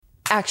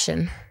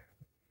Action.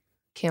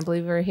 Can't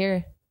believe we're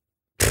here.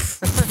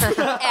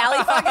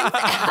 Allie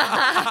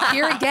fucking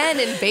Here again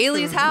in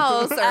Bailey's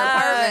house or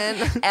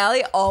apartment.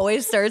 Allie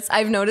always starts.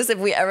 I've noticed if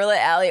we ever let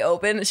Allie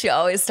open, she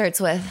always starts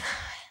with,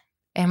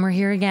 and we're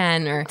here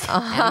again, or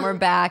and we're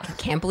back.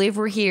 Can't believe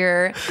we're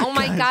here. Oh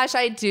my gosh,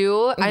 I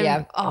do. It's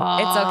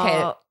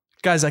okay.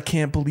 Guys, I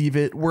can't believe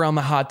it. We're on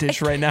the hot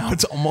dish right now.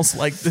 It's almost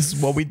like this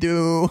is what we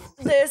do.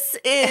 This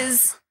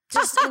is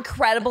just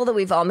incredible that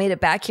we've all made it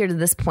back here to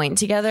this point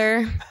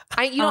together.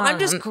 I'm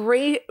just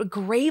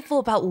grateful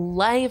about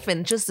life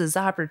and just this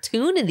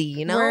opportunity,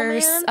 you know,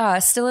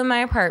 we're still in my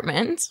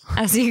apartment,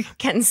 as you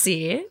can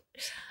see.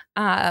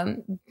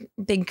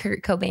 Big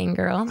Kurt Cobain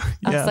girl.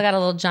 I also got a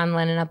little John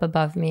Lennon up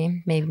above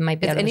me. Maybe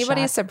might be. Is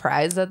anybody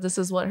surprised that this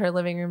is what her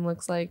living room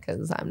looks like?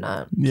 Because I'm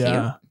not.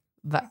 Yeah.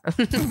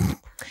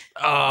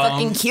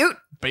 Fucking cute.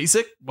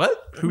 Basic? What?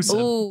 Who said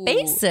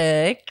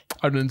basic?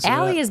 I didn't say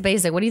Allie that. is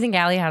basic. What do you think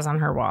Allie has on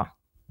her wall?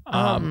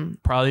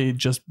 Probably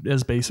just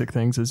as basic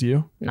things as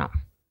you. No.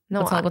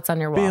 What's on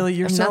your wall? Bailey,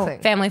 you're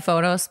nothing. Family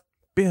photos.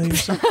 Bailey, you're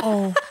so.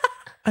 Oh,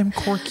 I'm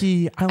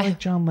quirky. I like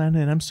John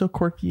Lennon. I'm so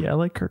quirky. I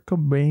like Kurt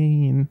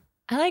Cobain.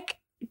 I like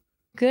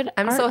good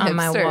I'm art so on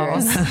my hipster.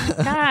 walls.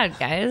 God,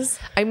 guys.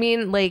 I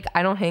mean, like,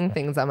 I don't hang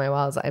things on my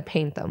walls. I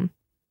paint them.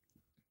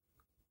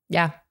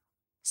 Yeah.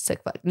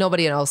 Sick fuck.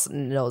 Nobody else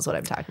knows what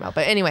I'm talking about.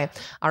 But anyway,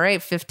 all right,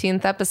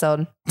 15th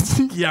episode.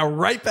 Yeah,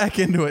 right back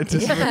into it.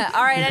 Yeah.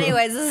 All right.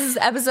 Anyways, this is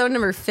episode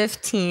number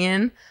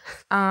 15.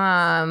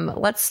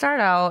 Let's start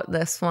out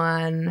this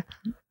one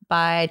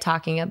by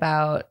talking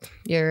about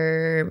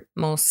your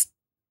most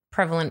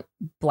prevalent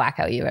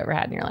blackout you've ever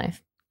had in your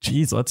life.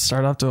 Jeez, let's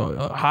start off to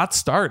a hot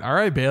start. All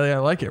right, Bailey, I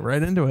like it.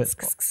 Right into it.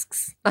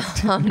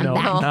 No,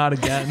 not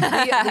again.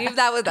 Leave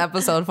that with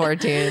episode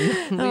 14.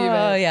 Leave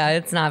it. Yeah,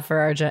 it's not for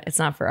our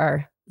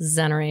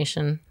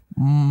generation.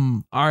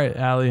 All right,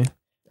 Allie.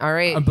 All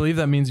right. I believe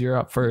that means you're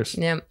up first.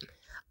 Yep.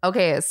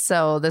 Okay,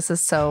 so this is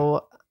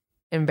so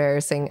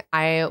embarrassing.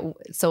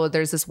 So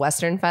there's this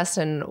Western Fest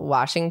in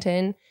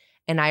Washington,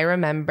 and I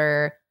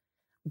remember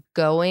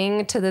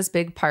going to this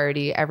big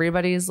party.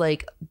 Everybody's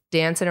like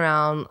dancing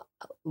around,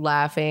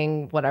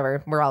 laughing,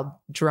 whatever. We're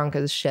all drunk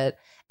as shit.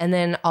 And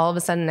then all of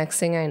a sudden, next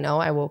thing I know,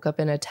 I woke up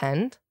in a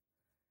tent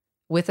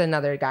with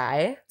another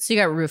guy. So you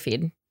got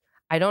roofied.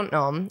 I don't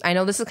know him. I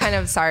know this is kind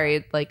of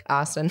sorry, like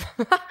Austin,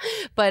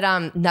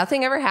 but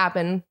nothing ever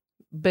happened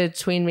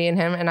between me and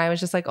him. And I was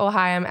just like, oh,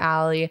 hi, I'm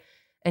Allie.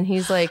 And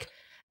he's like,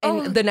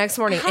 and the next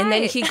morning, hi. And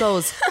then he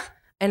goes,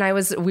 and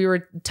we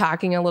were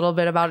talking a little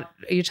bit about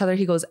each other.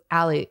 He goes,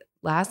 Allie,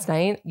 last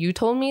night you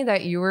told me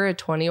that you were a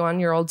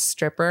 21-year-old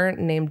stripper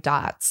named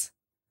Dots.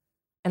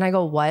 And I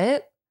go,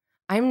 what?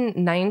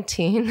 I'm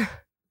 19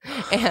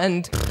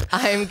 and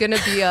I'm going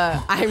to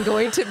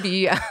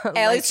be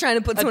Allie's trying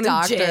to put someone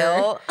in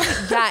jail.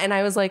 Yeah. And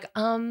I was like,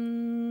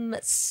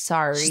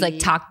 sorry. She's like,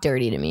 talk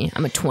dirty to me.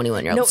 I'm a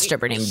 21-year-old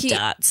stripper named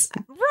Dots.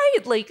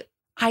 Right. Like,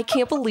 I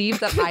can't believe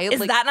that Is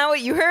that not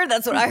what you heard?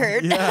 That's what I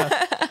heard.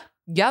 Yeah.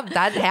 Yep,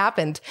 that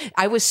happened.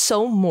 I was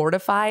so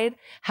mortified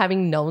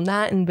having known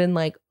that and been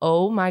like,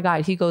 oh my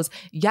God. He goes,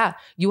 yeah,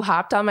 you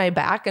hopped on my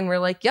back and we're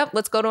like, yep,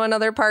 let's go to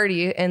another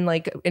party and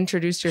like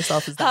introduce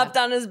yourself as that. Hopped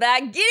on his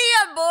back. Giddy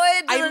up,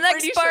 boy, to the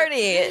next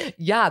party.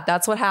 Yeah,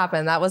 that's what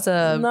happened. That was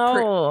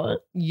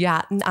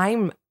yeah,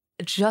 I'm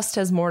just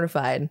as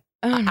mortified.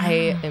 Oh, no.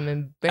 I am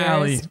embarrassed.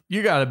 Allie,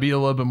 you got to be a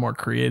little bit more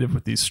creative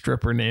with these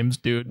stripper names,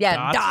 dude.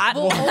 Yeah, Dot.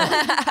 Well,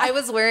 I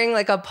was wearing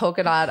like a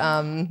polka dot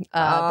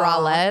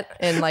bralette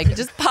and like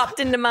just popped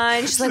into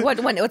mind. She's like,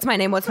 what's my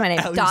name? What's my name?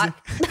 Allie's Dot.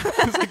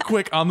 like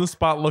quick on the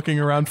spot looking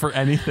around for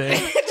anything.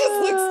 it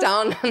just looks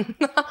down.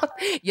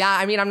 Yeah,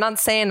 I mean, I'm not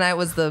saying that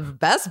was the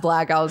best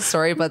blackout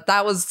story, but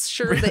that was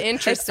sure the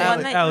interesting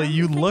one. Allie,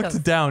 you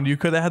looked down. You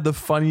could have had the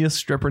funniest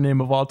stripper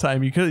name of all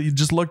time. You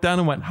just looked down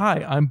and went,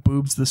 hi, I'm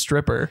Boobs the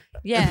stripper.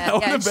 Yeah.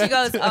 And she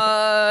goes,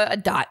 a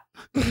Dot.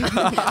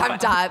 I'm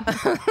Dot.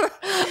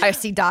 I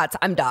see dots.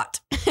 I'm Dot.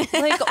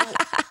 Like,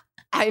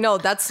 I know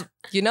that's,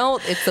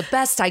 it's the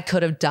best I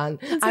could have done.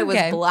 I was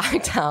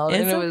blacked out.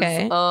 It's and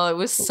it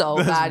was so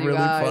That's bad, really you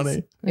guys.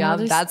 funny. Yeah,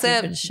 that's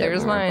it.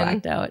 There's mine.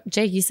 Blacked out.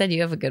 Jake, you said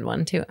you have a good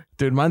one too.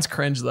 Dude, mine's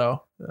cringe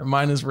though.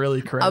 Mine is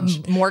really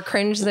cringe. More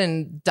cringe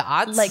than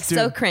Dots? Like,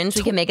 so cringe,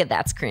 we can make a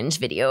That's Cringe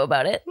video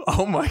about it.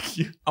 Oh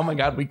my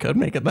God, we could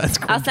make it. That's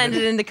cringe. I'll send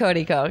it into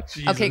Cody Coke.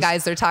 Okay,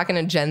 guys, they're talking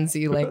in Gen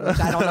Z language.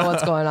 I don't know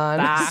what's going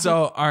on.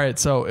 So, all right.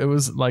 So it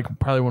was like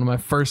probably one of my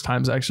first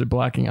times actually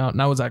blacking out.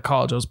 And I was at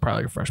college. I was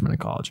probably like a freshman in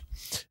college.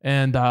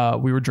 And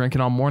we were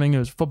drinking all morning. It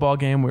was a football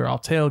game. We were all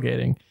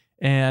tailgating.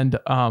 And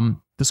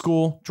the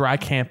school, dry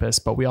campus,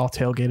 but we all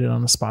tailgated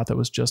on a spot that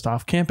was just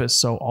off campus.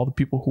 So all the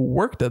people who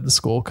worked at the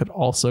school could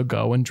also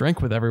go and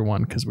drink with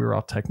everyone because we were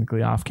all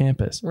technically off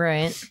campus.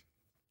 Right.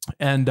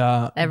 And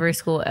every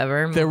school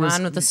ever. Move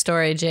on with the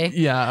story, Jake.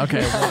 Yeah.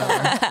 Okay.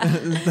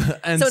 Whatever.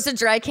 And so it's a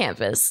dry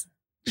campus.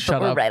 Shut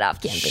we're up. Right off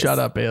campus. Shut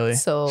up, Bailey.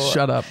 So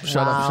shut up. It's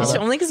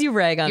only because you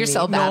rag on You're me.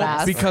 so badass.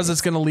 No, because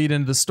it's going to lead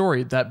into the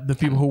story that the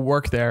people who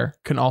work there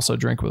can also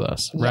drink with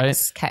us, right?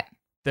 Yes. Okay.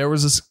 There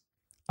was this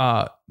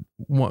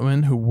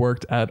woman who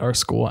worked at our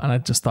school, and I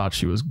just thought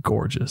she was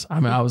gorgeous. I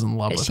mean, I was in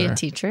love with her. Is she a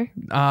teacher?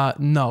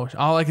 No,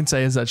 all I can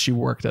say is that she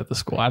worked at the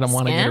school. I don't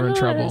want to get her in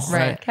trouble.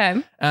 Right.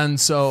 Okay. And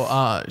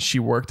so she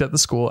worked at the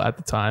school at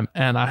the time,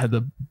 and I had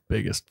the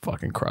biggest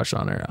fucking crush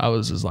on her. I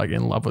was just like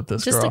in love with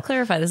this girl. Just to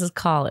clarify, this is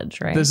college,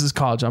 right? This is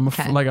college. I'm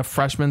like a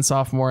freshman,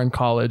 sophomore in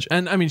college.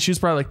 And I mean, she was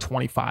probably like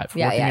 25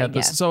 working at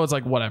this. So it's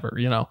like whatever,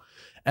 you know?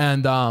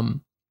 And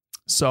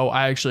so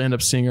I actually end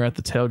up seeing her at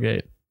the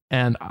tailgate,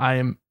 and I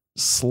am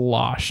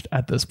sloshed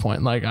at this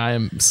point. Like I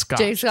am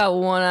scotched. Jake's got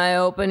one eye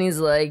open. He's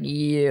like,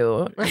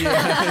 you.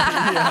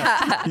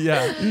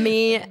 Yeah.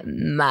 Me,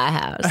 my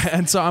house.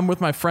 And so I'm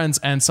with my friends,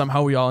 and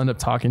somehow we all end up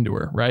talking to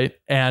her, right?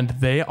 And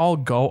they all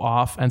go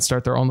off and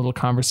start their own little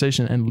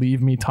conversation and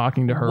leave me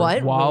talking to her.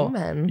 What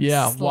woman?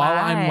 Yeah.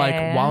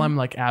 Sly. While I'm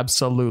like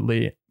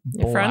absolutely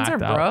Your friends are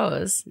blacked out.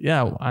 bros.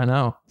 Yeah, I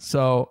know.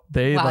 So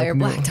they Wow, like you're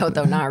blacked out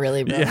though, not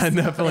really bros. Yeah,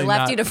 definitely They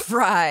left not. you to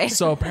fry.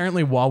 So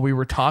apparently while we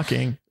were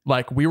talking,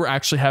 like we were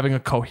actually having a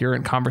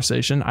coherent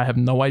conversation. I have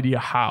no idea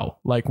how.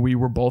 Like we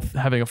were both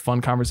having a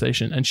fun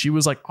conversation, and she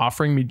was like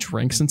offering me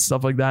drinks and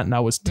stuff like that, and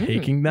I was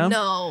taking them.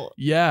 No.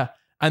 Yeah.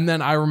 And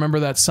then I remember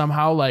that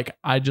somehow like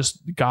I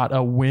just got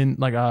a wind,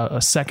 like a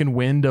second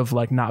wind of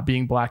like not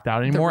being blacked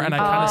out anymore. And I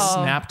kind of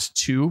snapped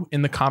to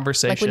in the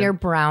conversation. Like when you're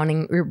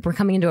browning, we're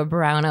coming into a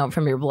brownout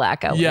from your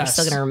blackout. Yes. You're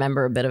still going to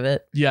remember a bit of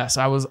it. Yes,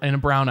 I was in a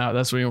brownout.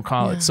 That's what you would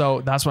call it. So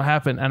that's what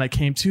happened. And I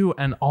came to,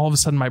 and all of a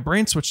sudden my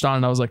brain switched on,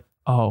 and I was like,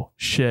 oh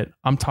shit,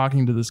 I'm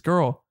talking to this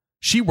girl.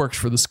 She works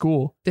for the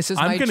school. This is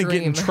I'm my going to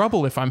get in dream.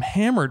 trouble if I'm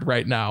hammered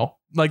right now.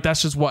 Like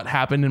that's just what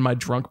happened in my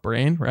drunk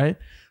brain, right?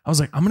 I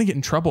was like, I'm going to get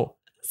in trouble.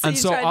 And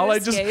so all I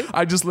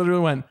just literally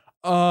went,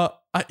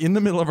 in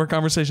the middle of our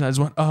conversation, I just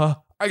went, I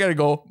gotta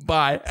go,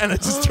 bye. And I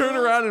just turned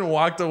around and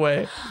walked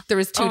away. There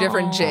was two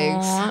different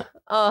Jakes.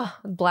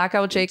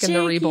 Blackout Jake and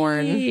the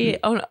Reborn.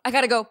 Oh no, I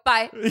gotta go,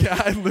 bye.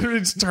 Yeah, I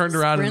literally just turned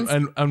around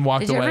and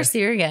walked away. Did you ever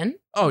see her again?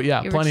 Oh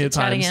yeah, You plenty ever of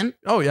chit-chat times. again?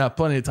 Oh yeah,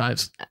 plenty of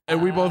times.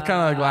 And we both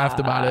kind of like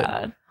laughed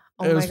about it.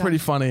 It was pretty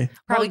funny.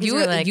 Probably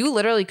 'cause you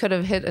literally could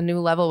have hit a new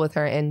level with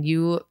her, and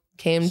you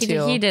came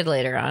he did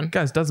later on.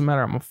 Guys, doesn't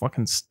matter. I'm a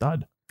fucking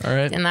stud. All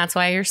right. And that's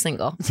why you're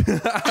single. We're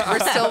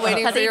still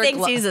waiting for Because he your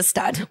thinks he's a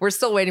stud. We're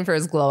still waiting for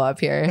his glow up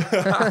here.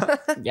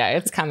 Yeah,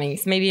 it's coming.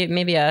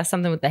 Maybe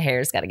something with the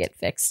hair's got to get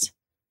fixed.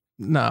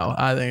 No,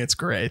 I think it's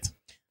great.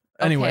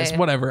 Anyways, Okay.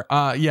 whatever.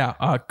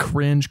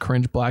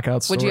 Cringe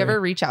blackout story. Would you ever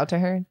reach out to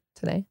her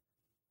today?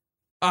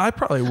 I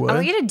probably would. I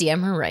want you to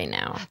DM her right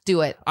now.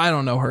 Do it. I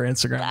don't know her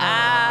Instagram.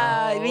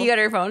 You got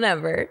her phone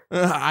number.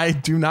 I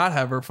do not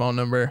have her phone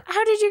number.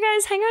 How did you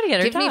guys hang out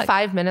together? Give me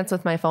 5 minutes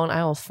with my phone.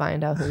 I will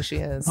find out who she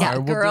is. Yeah, All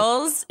right, we'll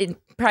girls,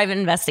 private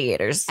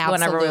investigators. Whenever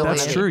we Absolutely. want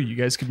That's to. true. You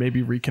guys could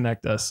maybe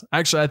reconnect us.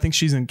 Actually, I think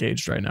she's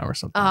engaged right now or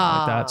something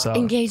like that. So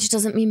Engaged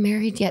doesn't mean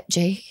married yet,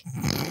 Jake.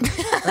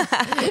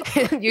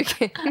 You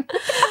can.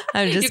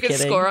 I'm just you can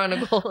kidding. score on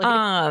a goal.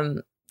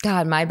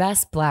 God, my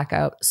best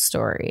blackout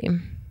story.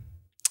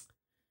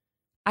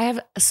 I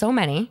have so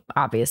many,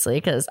 obviously,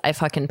 because I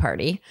fucking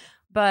party.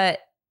 But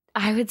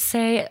I would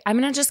say I'm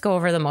going to just go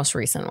over the most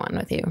recent one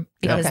with you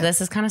because this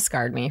has kind of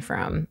scarred me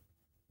from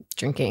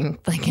drinking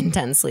like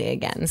intensely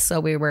again. So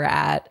we were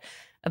at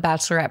a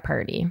bachelorette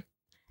party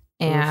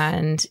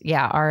and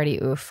already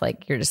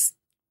like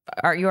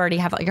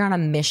you're on a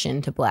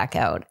mission to black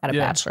out at a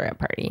bachelorette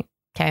party.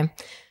 Okay.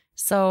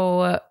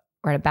 So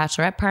we're at a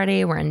bachelorette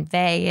party. We're in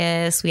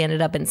Vegas. We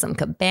ended up in some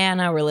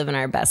cabana. We're living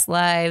our best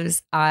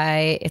lives.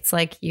 It's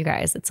like, you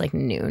guys, it's like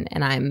noon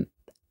and I'm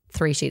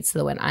 3 sheets to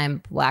the wind.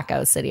 I'm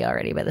blackout city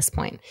already by this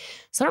point.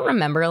 So I don't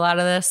remember a lot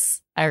of this.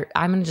 I'm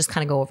going to just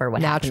kind of go over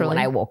what happened when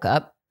I woke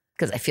up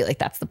because I feel like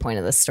that's the point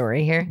of this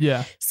story here.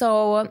 yeah.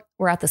 So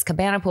we're at this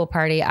cabana pool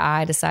party.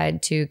 I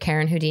decide to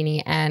Karen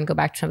Houdini and go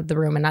back to the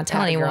room and not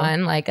tell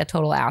anyone, like a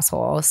total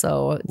asshole.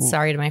 So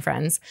sorry to my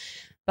friends.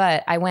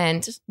 But I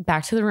went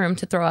back to the room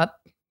to throw up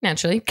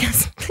naturally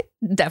because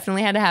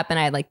definitely had to happen.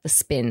 I had like the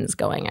spins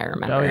going, I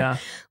remember. Oh, yeah.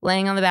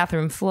 Laying on the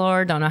bathroom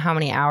floor. Don't know how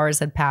many hours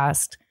had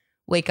passed.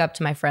 Wake up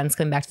to my friends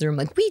coming back to the room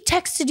like, we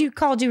texted you,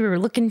 called you, we were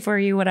looking for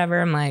you,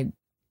 whatever. I'm like,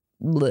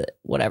 bleh,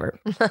 whatever.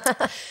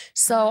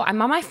 So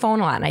I'm on my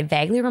phone a lot and I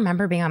vaguely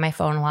remember being on my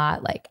phone a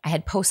lot. Like I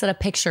had posted a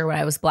picture when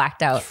I was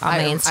blacked out on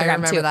my Instagram I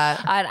remember too. that.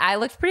 And I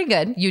looked pretty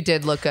good. You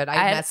did look good.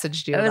 I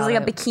messaged you. It was about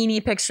like a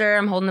bikini picture.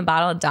 I'm holding a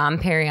bottle of Dom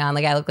Perignon.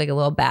 Like I look like a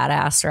little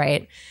badass,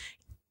 right?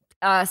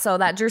 So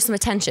that drew some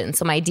attention.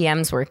 So my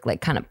DMs were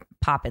like kind of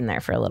popping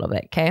there for a little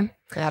bit. Okay.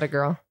 Atta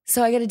girl.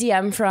 So I get a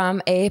DM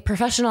from a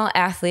professional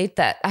athlete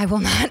that I will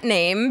not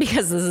name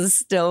because this is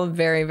still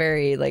very,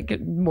 very like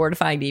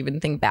mortifying to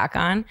even think back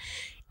on.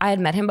 I had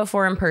met him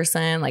before in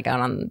person, like out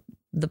on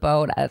the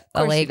boat at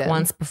a lake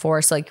once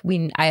before. So like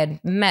I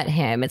had met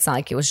him. It's not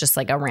like it was just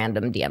like a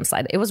random DM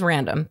slide. It was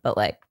random, but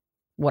like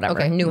whatever,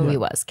 Okay. knew who he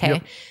was. Okay.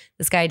 Yep.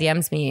 This guy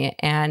DMs me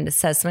and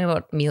says something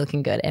about me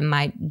looking good. And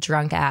my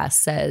drunk ass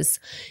says,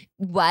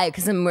 why?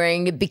 Because I'm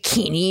wearing a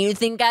bikini. You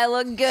think I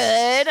look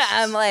good?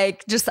 I'm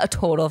like, just a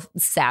total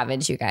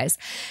savage, you guys.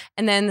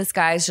 And then this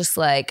guy's just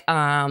like,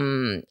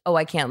 oh,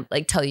 I can't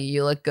like tell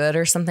you look good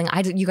or something.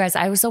 You guys,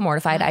 I was so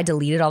mortified. I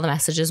deleted all the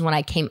messages when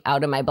I came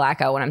out of my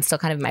blackout, when I'm still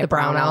kind of in my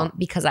brownout,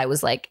 because I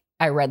was like,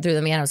 I read through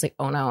them again. I was like,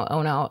 oh no,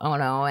 oh no, oh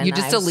no. And you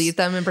just delete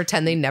them and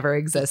pretend they never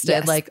existed.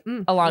 Yes. Like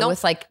along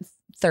with like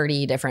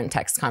 30 different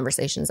text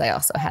conversations I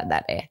also had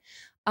that day.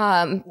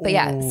 But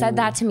yeah, said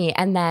that to me.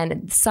 And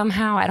then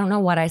somehow, I don't know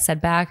what I said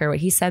back or what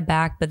he said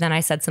back, but then I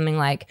said something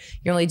like,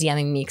 you're only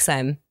DMing me because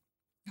I'm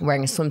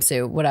wearing a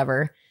swimsuit,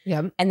 whatever.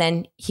 Yeah. And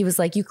then he was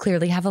like, you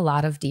clearly have a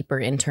lot of deeper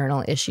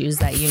internal issues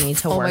that you need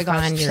to work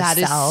on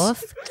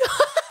yourself.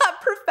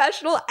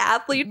 Professional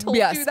athlete told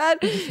Yes. you that?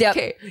 Yep.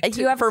 Okay.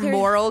 You have for clear-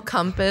 moral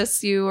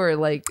compass you or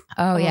like,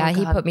 Oh yeah,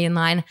 he God. put me in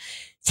line.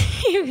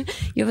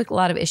 You have a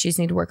lot of issues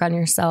you need to work on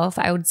yourself.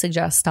 I would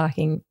suggest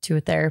talking to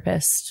a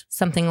therapist,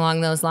 something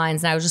along those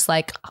lines. And I was just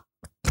like,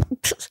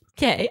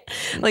 okay,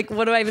 like,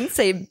 what do I even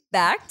say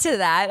back to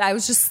that? I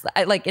was just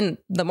like in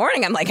the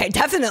morning, I'm like, I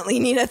definitely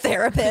need a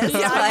therapist.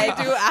 Yeah, like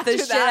you do after the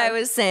shit that. I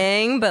was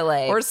saying, but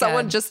like, or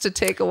someone just to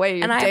take away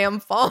your And I- damn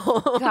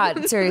phone.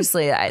 God,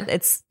 seriously,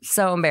 it's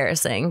so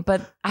embarrassing.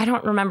 But I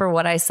don't remember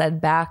what I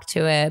said back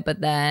to it. But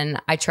then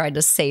I tried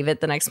to save it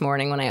the next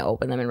morning when I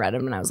opened them and read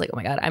them. And I was like, oh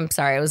my God, I'm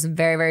sorry. I was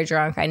very, very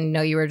drunk. I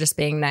know you were just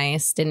being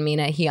nice. Didn't mean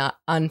it. He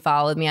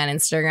unfollowed me on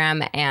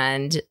Instagram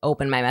and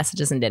opened my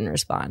messages and didn't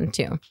respond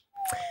to.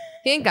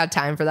 He ain't got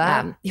time for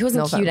that. He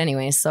wasn't No cute fun.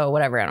 anyway. So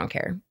whatever. I don't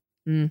care.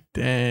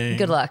 Dang.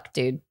 Good luck,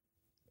 dude.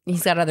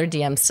 He's got other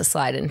DMs to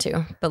slide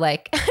into. But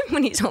like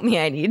when he told me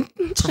I need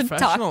to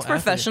talk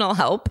professional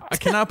help. I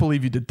cannot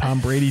believe you did Tom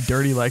Brady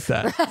dirty like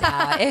that.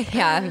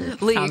 Yeah, Tom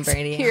Leaks.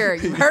 Brady. Here,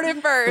 you heard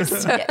it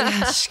first. Yeah,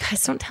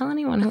 guys, don't tell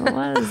anyone who it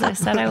was. I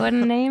said I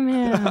wouldn't name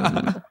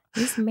him.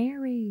 He's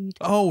married.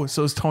 Oh,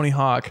 so is Tony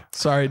Hawk.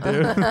 Sorry,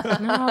 dude.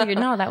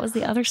 No, that was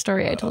the other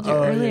story I told you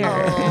Oh, earlier.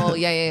 Oh,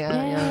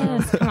 yeah.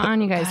 Yes, come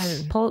on, you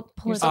guys, pull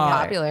You're it so together.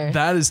 popular.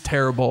 That is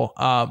terrible.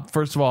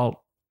 First of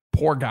all,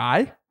 poor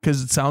guy,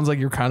 because it sounds like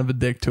you're kind of a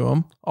dick to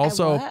him.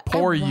 Also, I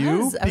poor you,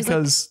 was. I was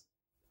because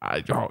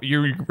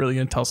you're really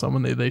going to tell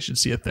someone they should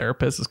see a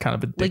therapist is kind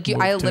of a dick Like,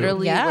 move I too.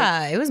 literally-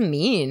 Yeah, it was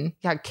mean,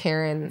 Yeah,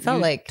 Karen. Felt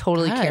you like,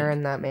 totally God.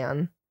 Karen that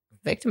man.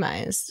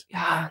 victimized.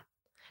 Yeah.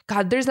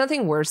 God, there's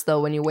nothing worse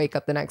though when you wake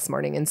up the next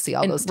morning and see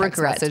all And those text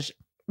regret. messages.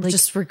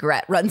 Just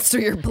regret runs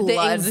through your blood. The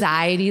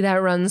anxiety that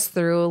runs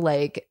through,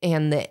 like,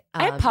 and the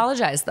I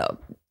apologize though.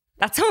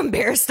 That's how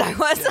embarrassed I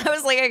was. I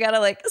was like, I gotta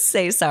like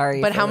say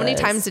sorry. But for how many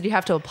this. times did you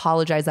have to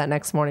apologize that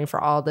next morning for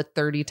all the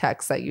 30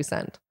 texts that you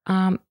sent?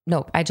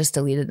 Nope, I just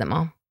deleted them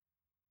all.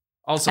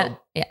 Also,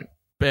 Yeah.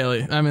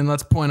 Bailey, I mean,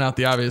 let's point out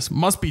the obvious.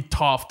 Must be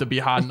tough to be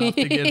hot enough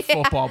to get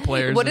Yeah. football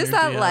players. What in is your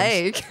that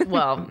DMs. like?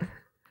 Well,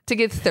 To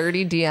get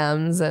 30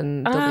 DMs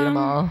and delete them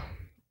all.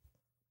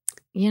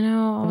 you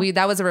know,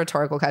 That was a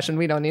rhetorical question.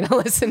 We don't need to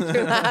listen to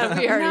that.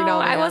 We already know.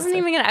 the I wasn't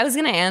answer. even gonna. I was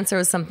gonna answer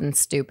with something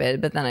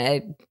stupid, but then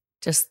I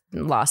just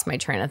lost my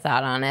train of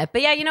thought on it.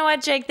 But yeah, you know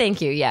what, Jake?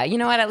 Thank you. Yeah, you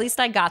know what? At least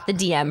I got the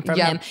DM from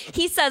Yep. him.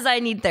 He says I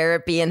need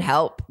therapy and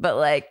help, but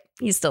like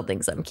he still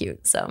thinks I'm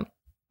cute. So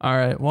All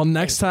right. Well,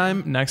 next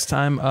time,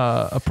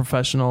 a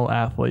professional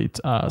athlete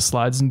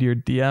slides into your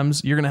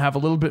DMs, you're going to have a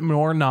little bit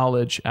more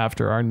knowledge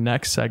after our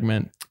next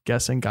segment,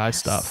 guessing guy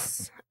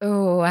stuff.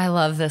 oh, I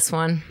love this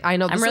one. I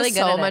know. This I'm really was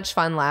good so at it. much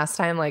fun last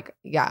time. Like,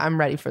 yeah, I'm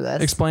ready for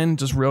this. Explain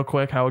just real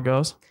quick how it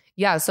goes.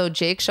 Yeah. So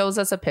Jake shows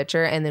us a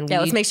picture, and then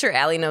Yeah, let's make sure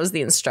Allie knows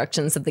the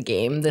instructions of the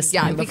game this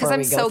time. because before I'm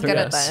we go so through good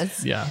it. at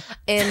this. Yeah.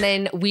 And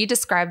then we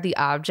describe the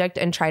object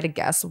and try to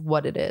guess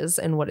what it is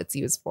and what it's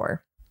used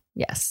for.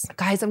 Yes.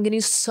 Guys, I'm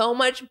getting so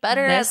much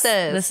better at this.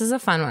 This is a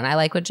fun one. I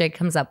like what Jake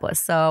comes up with.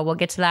 So we'll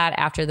get to that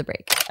after the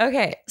break.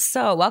 Okay.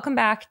 So welcome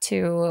back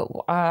to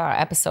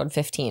episode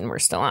 15. We're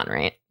still on,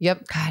 right?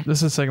 Yep. God.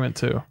 This is segment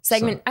 2.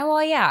 Segment. Oh,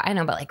 well, yeah, I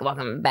know, but like,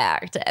 welcome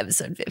back to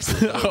episode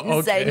 15.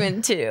 Okay.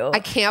 Segment 2. I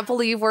can't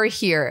believe we're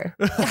here.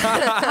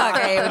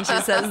 Okay, when she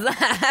says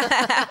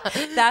that.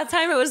 That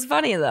time it was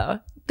funny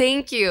though.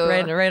 Thank you.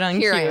 Right on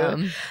Here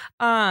cue.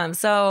 I am.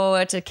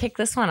 So to kick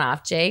this one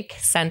off, Jake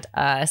sent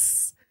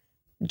us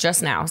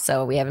just now,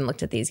 so we haven't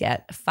looked at these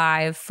yet,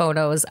 5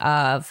 photos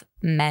of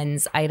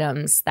men's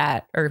items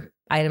or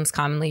items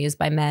commonly used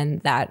by men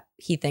that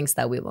he thinks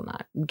that we will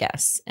not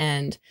guess.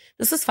 And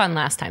this was fun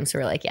last time, so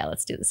we're like, yeah,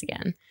 let's do this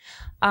again.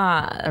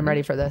 I'm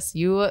ready for this.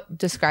 You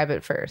describe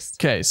it first.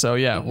 Okay. So,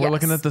 yeah, we're Yes.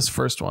 looking at this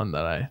first one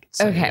that I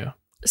sent Okay. you.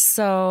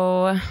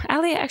 So,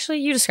 Allie, actually,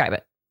 you describe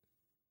it.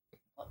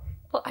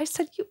 Well, I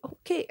said you.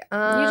 Okay.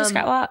 You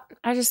describe. Well,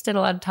 I just did a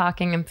lot of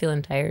talking. I'm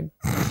feeling tired.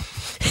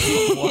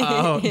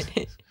 Wow.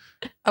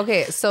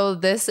 Okay, so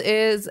this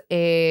is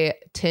a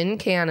tin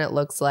can, it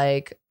looks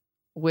like,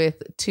 with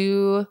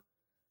 2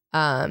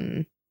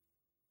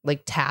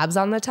 like tabs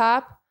on the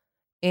top,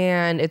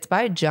 and it's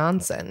by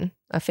Johnson,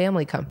 a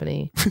family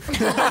company.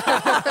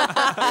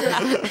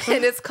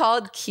 And it's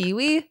called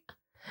Kiwi.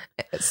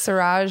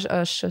 Siraj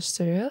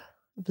Shastria.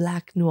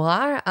 Black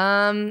noir.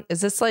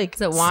 Is this like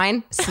Is it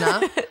wine?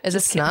 snuff? Is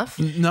it snuff?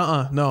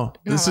 No.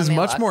 This let is me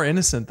much look. more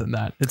innocent than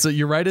that.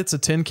 You're right. It's a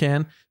tin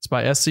can. It's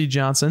by S.C.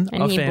 Johnson,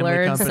 And a he family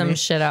blurred company. some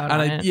shit out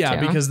on it. Yeah,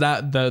 too. because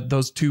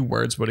those two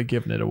words would have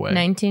given it away.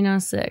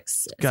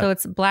 1906. Got So it.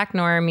 it's black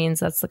noir means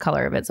that's the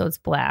color of it. So it's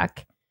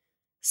black.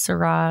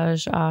 Syrah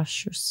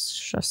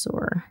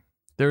Chasseur.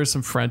 There is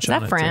some French Is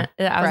on that it. French?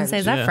 too. I was gonna say,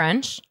 is that yeah.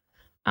 French?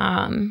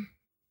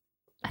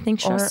 I think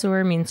Or-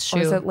 Chasseur means shoe.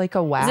 Or is it like a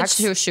Is wax?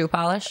 it shoe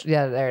polish?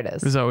 Yeah, there it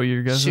is. Is that what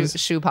your guess Shoe, is?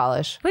 shoe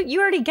polish. But you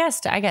already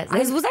guessed. I guess.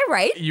 Was I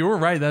right? You were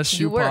right. That's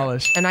shoe You were.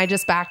 polish. And I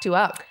just backed you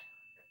up.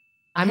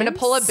 I'm gonna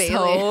pull a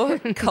Bailey.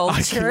 So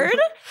cultured.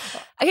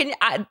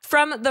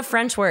 From the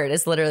French word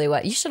is literally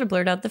what you should have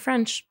blurred out the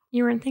French.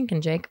 You weren't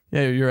thinking, Jake.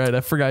 Yeah, you're right.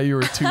 I forgot you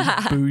were too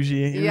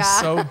bougie. You're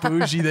Yeah. so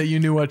bougie that you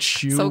knew what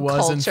shoe So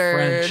was in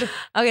cultured. French.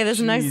 Okay, this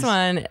next Jeez.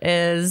 one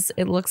is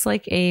it looks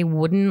like a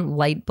wooden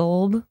light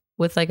bulb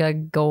with like a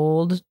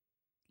gold,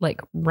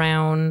 like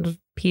round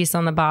piece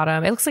on the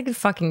bottom. It looks like a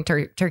fucking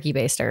turkey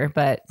baster,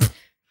 but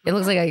it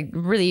looks like a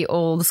really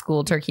old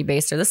school turkey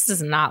baster. This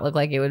does not look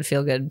like it would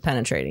feel good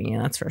penetrating you.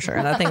 That's for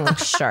sure. That thing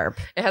looks sharp.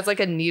 It has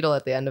like a needle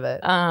at the end of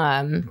it.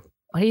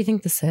 What do you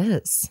think this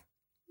is?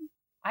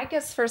 I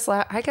guess first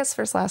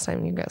last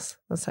time. You guess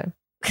this time.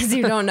 Because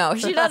you don't know.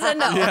 She doesn't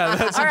know. Yeah,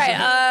 that's all right.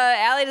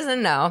 exactly- Allie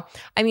doesn't know.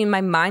 I mean,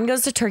 my mind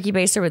goes to turkey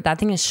baster, but that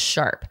thing is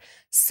sharp.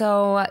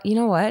 So you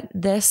know what?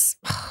 This,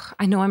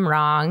 I know I'm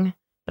wrong,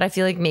 but I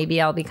feel like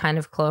maybe I'll be kind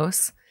of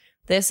close.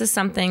 This is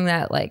something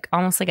that like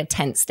almost like a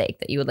tent stake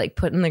that you would like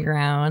put in the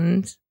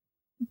ground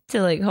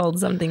to like hold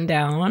something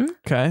down.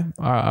 Okay.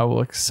 I will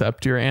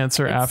accept your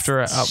answer It's after.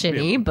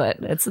 shitty, but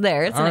it's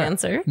there. It's All an right.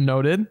 answer.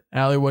 Noted.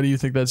 Allie, what do you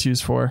think that's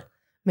used for?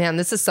 Man,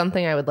 this is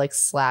something I would like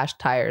slash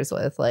tires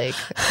with. Like,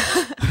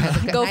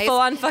 like a Go nice- full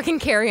on fucking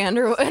Carrie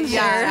Underwood.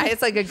 yeah,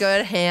 it's like a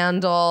good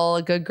handle,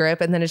 a good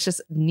grip, and then it's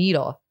just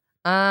needle.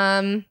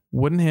 Wooden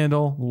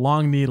handle,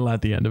 long needle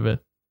at the end of it.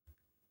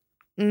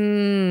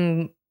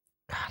 Mm,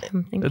 God,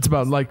 I'm thinking. It's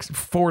about like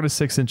 4 to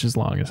 6 inches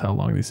long is how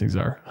long these things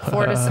are.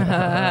 4 to 6.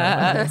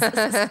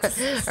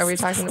 Are we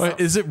talking Wait,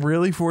 about? is it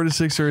really 4 to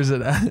 6 or is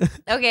it?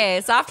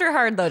 Okay, soft or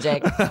hard though,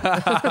 Jake?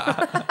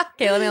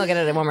 Okay, let me look at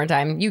it one more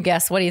time. You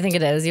guess. What do you think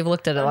it is? You've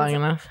looked at it long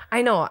enough.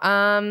 I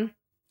know.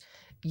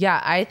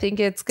 Yeah, I think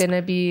it's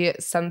gonna be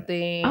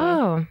something.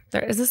 Oh,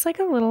 is this like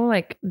a little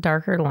like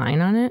darker line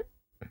on it?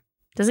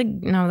 Does it?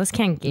 No, this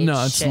can't gauge.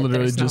 No, it's shit. literally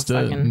There's no just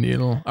a fucking-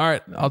 needle. All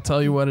right, I'll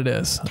tell you what it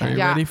is. Are you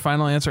Yeah. ready?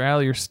 Final answer,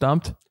 Allie. You're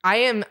stumped. I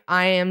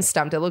am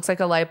stumped. It looks like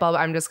a light bulb.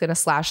 I'm just gonna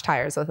slash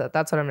tires with it.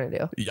 That's what I'm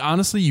gonna do.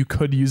 Honestly, you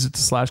could use it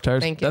to slash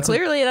tires. Thank you. That's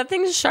Clearly, that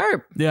thing's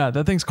sharp. yeah,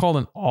 that thing's called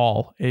an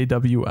awl.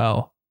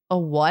 AWL. A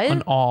what?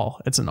 An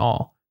awl. It's an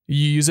awl.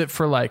 You use it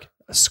for like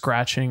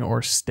scratching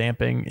or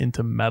stamping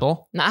into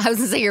metal. No, I was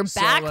gonna say your So,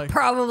 back, like-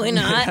 probably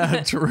not.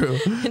 Yeah, true.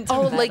 Into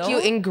Oh, like you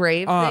metal?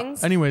 engrave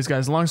things? Anyways,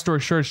 guys, long story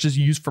short, it's just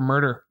used for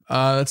murder.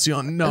 That's the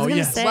only. I No, was gonna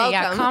yes. say,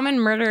 yeah, Welcome. common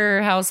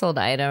murder household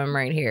item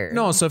right here.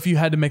 No, so if you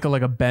had to make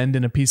like a bend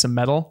in a piece of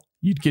metal,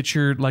 you'd get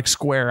your like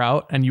square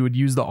out and you would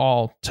use the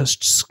awl to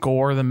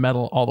score the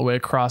metal all the way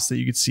across that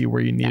you could see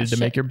where you needed to shit.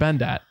 make your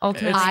bend at.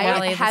 Ultimately, It's-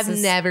 Allie, I this have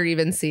is never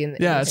even seen.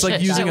 Yeah, it's like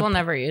shit using that a- we'll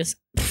never use.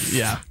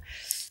 Yeah.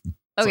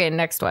 Okay,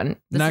 next one.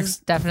 This Next, is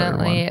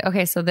definitely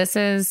okay. So this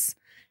is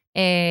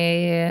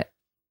a.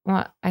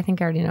 Well, I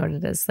think I already know what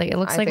it is. Like it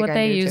looks I like think what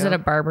I they do ust too. at a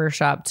barber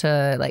shop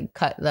to like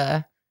cut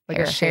the Like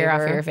hair, a hair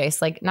off shaver. your face.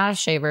 Like not a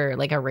shaver,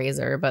 like a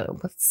razor,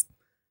 but what's?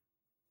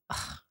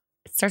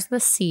 It starts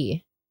with a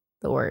C.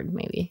 The word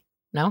maybe.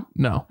 No,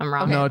 No. I'm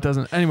wrong. No, it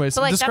doesn't. Anyways,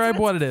 But, like, that's describe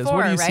what what it it's is. What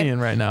for, are you right? seeing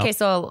right now? Okay,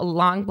 so a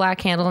long black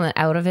handle, and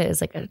out of it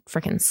is like a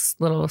freaking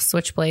little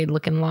switchblade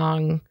looking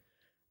long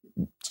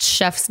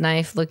chef's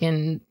knife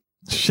looking.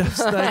 Chef's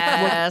knife.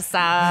 Yes,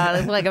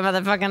 like a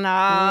motherfucking.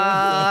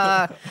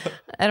 I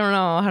don't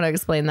know how to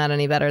explain that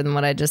any better than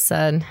what I just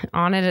said.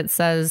 On it, it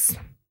says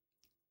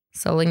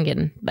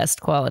Solingen,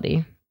 best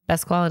quality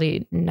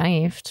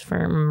knife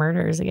for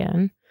murders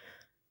again.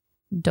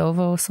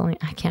 Dovo Solingen.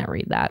 I can't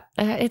read that.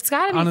 It's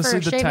got to be Honestly,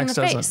 for the shaving text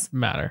the doesn't face.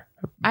 matter.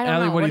 I don't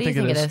Allie, know. what do you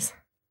think it is?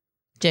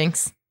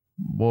 Jinx.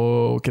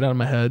 Whoa, get out of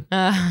my head.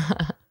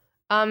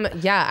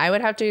 Yeah, I would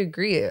have to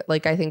agree.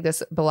 Like, I think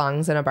this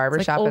belongs in a barber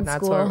It's like shop, old and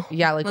that's school. where,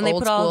 yeah, like When they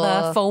old put school,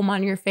 all the foam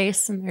on your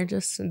face and they're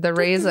just. the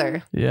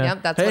razor. Yeah.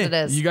 Yep, that's Hey, what it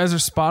is. You guys are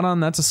spot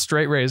on. That's a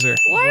straight razor.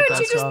 Why What would you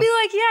that's just called. be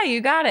like, yeah,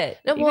 you got it?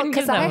 No, You well, couldn't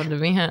give 'cause that I- one to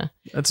me, huh?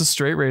 That's a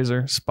straight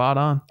razor. Spot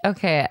on.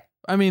 Okay.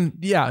 I mean,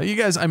 yeah, you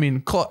guys. I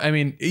mean,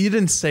 you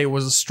didn't say it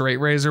was a straight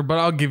razor, but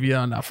I'll give you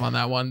enough on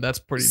that one. That's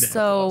pretty. damn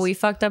So close. we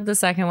fucked up the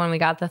second one. We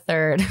got the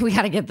third. We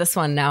got to get this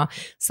one now.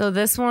 So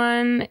this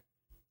one.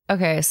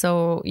 Okay,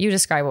 so you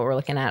describe what we're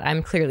looking at.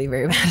 I'm clearly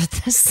very bad at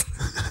this.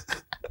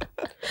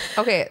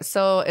 Okay,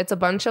 so it's a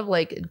bunch of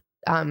like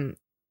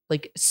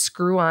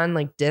screw on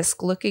like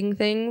disc looking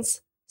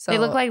things. So They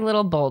look like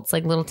little bolts,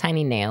 like little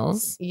tiny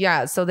nails.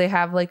 yeah, so they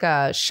have like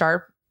a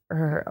sharp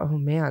or oh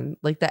man,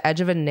 like the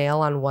edge of a nail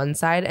on one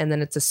side, and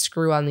then it's a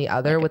screw on the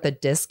other with a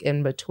disc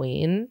in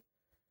between.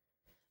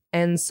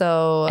 And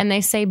so And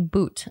they say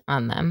boot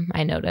on them,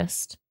 I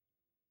noticed.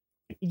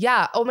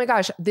 Yeah. Oh my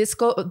gosh.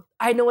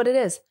 I know what it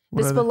is.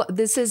 What?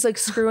 This is like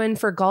screw in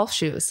for golf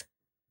shoes.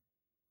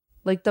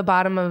 Like the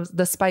bottom of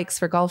the spikes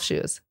for golf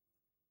shoes.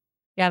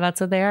 Yeah,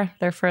 that's what they are.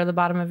 They're for the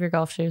bottom of your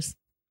golf shoes.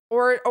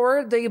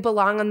 Or they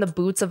belong on the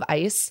boots of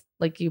ice.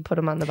 Like you put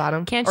them on the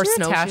bottom. Can't or you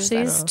snow attach shoes?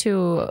 these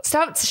to...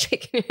 Stop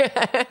shaking your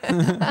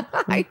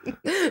head.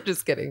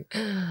 Just kidding.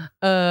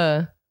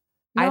 No,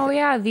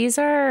 yeah, these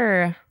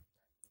are...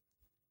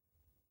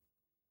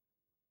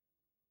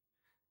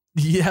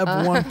 You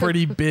have one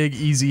pretty big,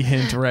 easy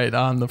hint right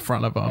on the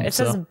front of them. It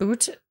says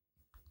boot.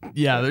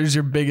 Yeah, there's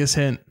your biggest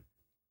hint.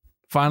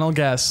 Final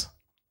guess.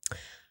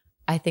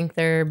 I think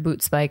they're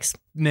boot spikes.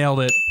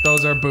 Nailed it.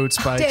 Those are boot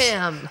spikes.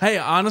 Damn. Hey,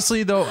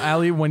 honestly though,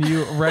 Allie, when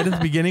you right at the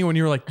beginning, when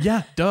you were like,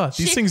 yeah, duh,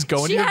 these things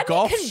go into your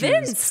golf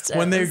shoes.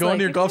 When they go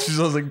into your golf shoes,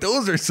 I was like,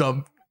 those are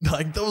some,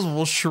 like those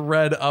will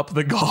shred up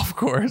the golf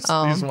course.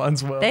 These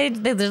ones will. They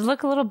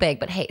look a little big,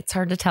 but hey, it's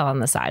hard to tell on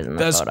the size in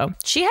the photo.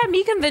 She had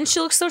me convinced. She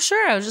looked so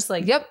sure. I was just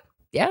like, yep.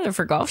 Yeah, they're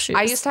for golf shoes.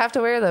 I used to have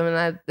to wear them,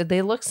 and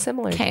they look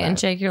similar. Okay, and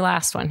Jake, your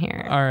last one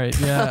here. All right,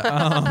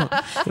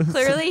 yeah.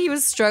 Clearly, he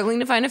was struggling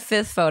to find a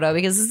fifth photo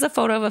because this is a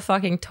photo of a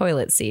fucking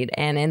toilet seat,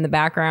 and in the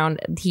background,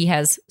 he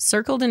has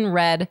circled in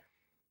red,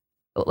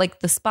 like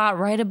the spot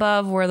right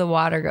above where the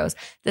water goes.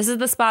 This is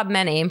the spot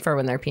men aim for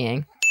when they're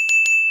peeing.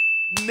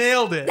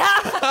 Nailed it.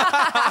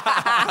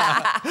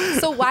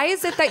 So why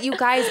is it that you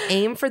guys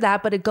aim for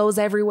that, but it goes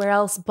everywhere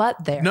else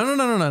but there?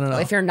 No.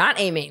 If you're not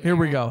aiming. Here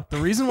we go. The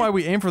reason why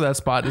we aim for that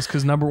spot is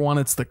because number one,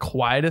 it's the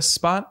quietest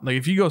spot. Like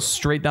if you go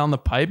straight down the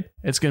pipe,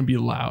 it's going to be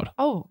loud.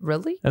 Oh,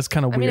 really? That's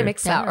kind of weird. I mean, it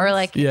makes sense. Yeah, or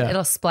like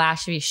it'll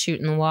splash if you shoot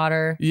in the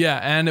water. Yeah,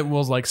 and it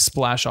will like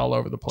splash all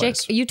over the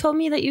place. Jake, you told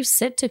me that you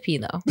sit to pee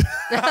though.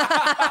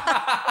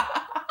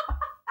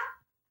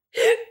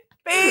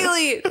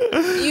 Bailey,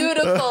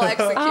 beautiful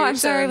execution. Oh, I'm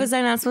sorry. Was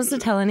I not supposed to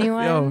tell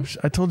anyone? Yo,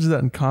 I told you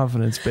that in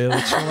confidence,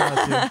 Bailey. Chill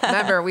out, dude.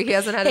 Remember, he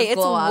hasn't had his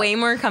glow it's up. way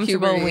more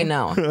comfortable. Puberty. We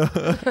know.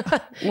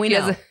 We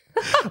know.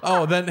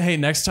 Oh, then hey,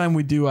 next time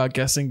we do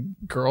guessing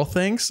girl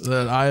things,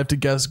 that I have to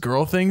guess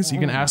girl things, you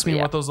can ask me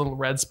what those little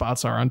red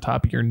spots are on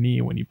top of your knee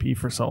when you pee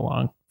for so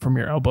long, from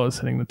your elbows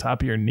hitting the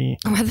top of your knee.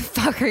 Why the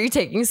fuck are you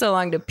taking so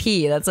long to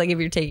pee? That's like if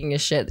you're taking a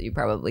shit, you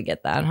probably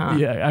get that, huh?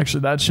 Yeah,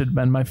 actually, that should have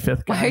been my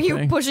fifth guy. Why are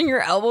you pushing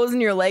your elbows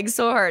and your legs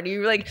so hard?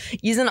 You're like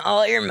using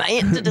all your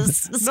might to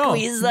just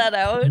squeeze that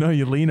out. No,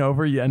 you lean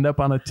over, you end up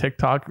on a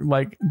TikTok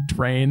like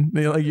drain.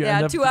 Like you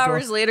end up 2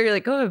 hours later, you're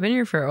like, oh, I've been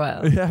here for a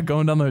while. Yeah,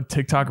 going down the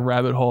TikTok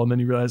rabbit hole, and then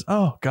you realize,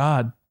 oh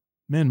God,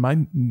 man, my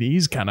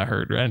knees kind of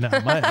hurt right now.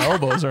 My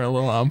elbows are a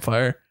little on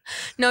fire.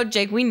 No,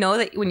 Jake, we know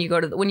that when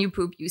you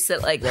poop, you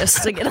sit like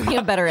this to get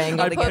a better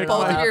angle. I put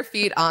both of your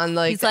feet on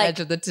the edge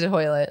of the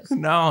toilet.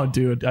 No,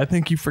 dude, I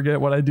think you forget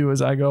what I do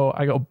is I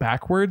go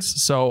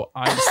backwards. So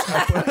I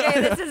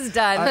okay, this is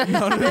done.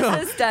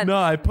 This is done. No,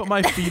 I put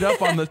my feet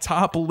up on the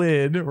top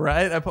lid,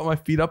 right? I put my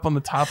feet up on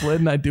the top lid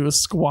and I do a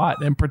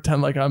squat and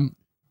pretend like I'm.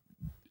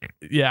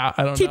 Yeah,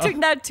 I don't know. He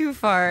took that too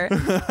far.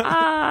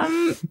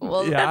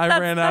 Well, yeah, I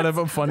ran out of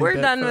a funny. We're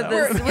done with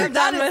this. We're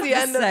done with the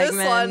end of this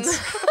one.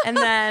 And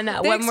then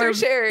when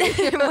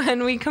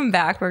we come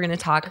back, we're going to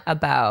talk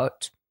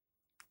about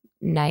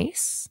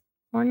nice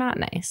or not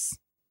nice.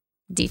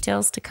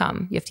 Details to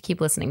come. You have to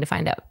keep listening to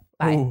find out.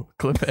 Bye. Ooh,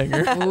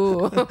 cliffhanger.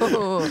 Ooh.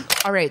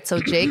 All right, so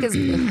Jake is.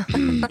 God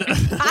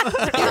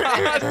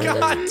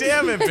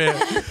damn it, man.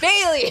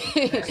 Bailey.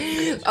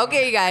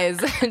 Okay, guys.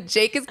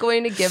 Jake is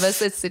going to give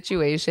us a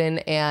situation,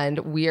 and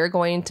we are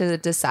going to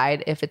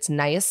decide if it's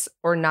nice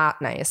or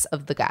not nice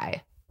of the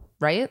guy.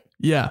 Right?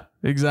 Yeah,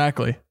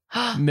 exactly.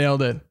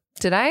 Nailed it.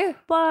 Did I?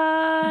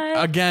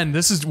 What? Again,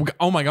 this is,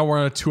 oh my God, we're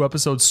on a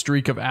 2-episode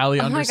streak of Allie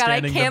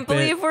understanding. Oh my God, I can't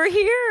believe we're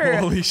here.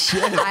 Holy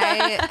shit.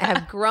 I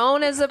have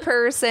grown as a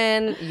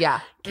person. Yeah.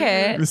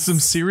 Okay. There's some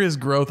serious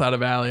growth out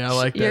of Allie. I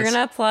like this. You're going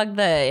to plug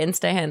the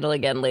Insta handle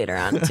again later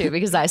on too,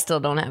 because I still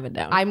don't have it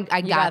down.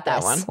 I got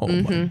that one. Oh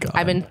my God.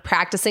 I've been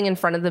practicing in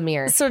front of the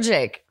mirror. So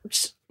Jake.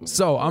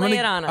 So I'm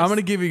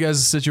gonna give you guys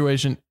a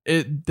situation.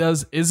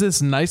 Is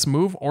this nice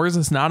move or is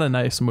this not a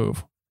nice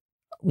move?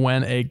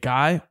 When a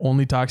guy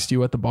only talks to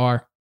you at the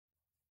bar.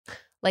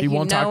 Like, you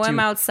know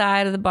him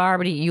outside of the bar,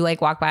 but you like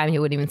walk by him, he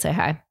wouldn't even say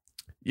hi.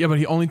 Yeah, but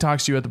he only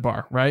talks to you at the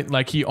bar, right?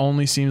 Like he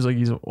only seems like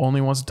he's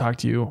only wants to talk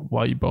to you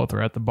while you both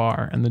are at the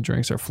bar and the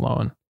drinks are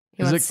flowing.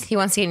 He wants to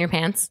get in your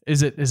pants.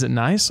 Is it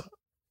nice?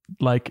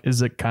 Like,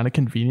 is it kind of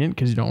convenient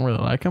because you don't really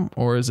like him?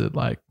 Or is it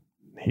like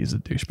he's a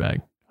douchebag?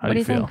 How do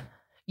you feel? Think?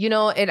 You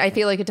know, I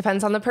feel like it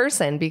depends on the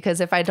person,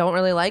 because if I don't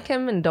really like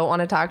him and don't want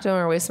to talk to him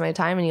or waste my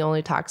time and he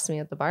only talks to me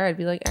at the bar, I'd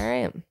be like, all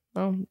right,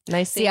 well,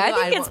 nice. See, I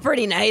think it's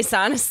pretty nice,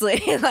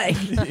 honestly. Like,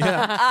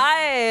 yeah.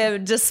 I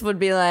just would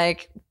be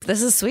like,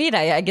 this is sweet.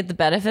 I get the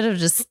benefit of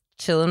just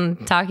chilling,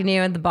 talking to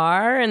you at the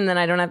bar, and then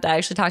I don't have to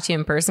actually talk to you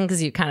in person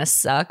because you kind of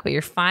suck, but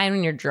you're fine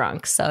when you're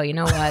drunk. So you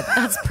know what?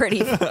 That's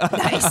pretty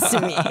nice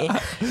to me.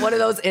 One of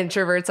those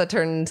introverts that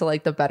turn into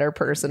like the better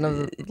person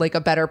of like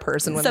a better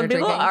person when Some they're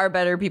people drinking. are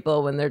better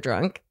people when they're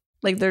drunk.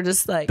 Like they're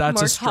just like more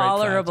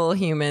tolerable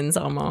humans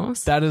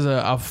almost. That is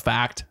a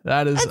fact.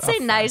 That is. I'd say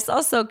nice.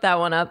 I'll soak that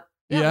one up.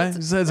 Yeah,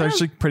 it's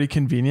actually pretty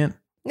convenient.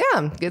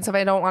 Yeah, good. So if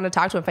I don't want to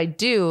talk to him, if I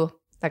do,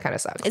 that kind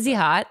of sucks. Is he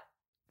hot?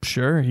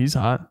 Sure, he's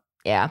hot.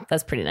 Yeah,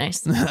 that's pretty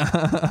nice. All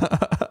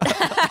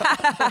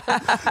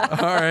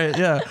right,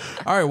 yeah.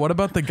 All right, what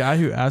about the guy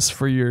who asked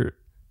for your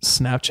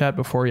Snapchat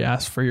before he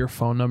asked for your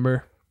phone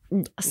number?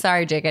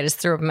 Sorry, Jake, I just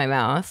threw up in my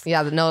mouth.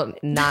 Yeah, no,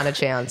 not a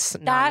chance.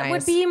 That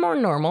would be more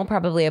normal,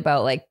 probably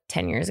about like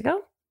 10 years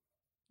ago.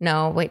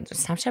 No, wait,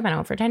 Snapchat been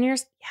out for 10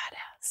 years? Yeah, it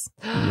has.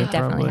 It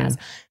definitely has.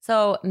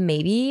 So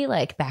maybe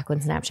like back when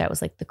Snapchat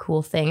was like the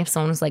cool thing, if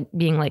someone was like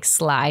being like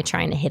sly,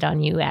 trying to hit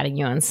on you, adding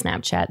you on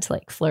Snapchat to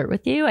like flirt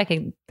with you, I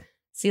could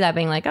see that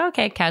being like, oh,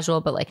 okay, casual.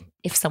 But like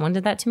if someone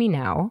did that to me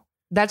now.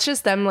 That's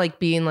just them like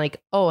being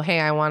like, oh, hey,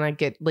 I want to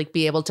get like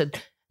be able to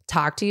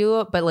talk to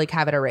you, but like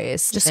have it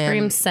erased. Just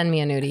screams, send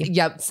me a nudie.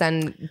 Yep,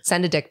 send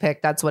a dick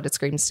pic. That's what it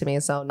screams to me.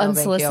 So no,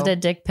 unsolicited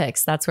dick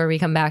pics. That's where we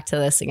come back to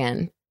this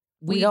again.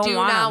 We do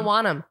not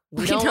want them.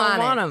 We don't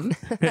want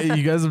them. Hey,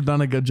 you guys have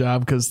done a good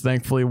job because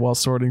thankfully while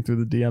sorting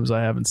through the DMs,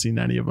 I haven't seen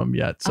any of them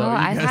yet. So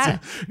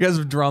you guys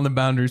have drawn the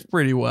boundaries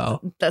pretty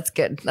well. That's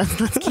good.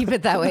 Let's keep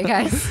it that way,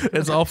 guys.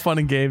 It's all fun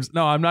and games.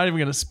 No, I'm not even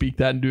going to speak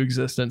that into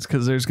existence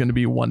because there's going to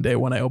be one day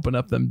when I open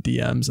up them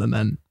DMs and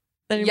then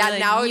yeah, like,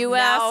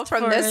 now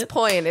from this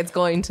point, it's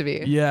going to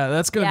be. Yeah,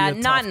 that's going to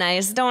be not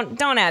nice.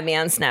 Don't add me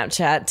on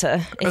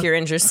Snapchat if you're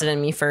interested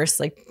in me first.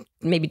 Like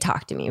maybe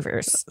talk to me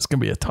first. It's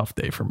going to be a tough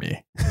day for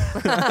me.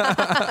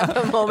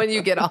 The moment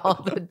you get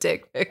all the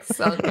dick pics.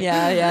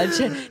 Yeah.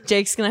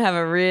 Jake's going to have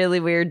a really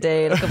weird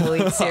day in a couple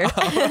weeks here.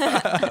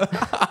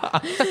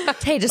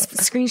 Hey, just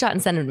screenshot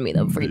and send them to me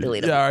though before you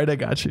delete them. Yeah, all right, I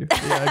got you.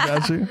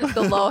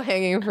 The low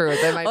hanging fruit.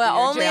 That might be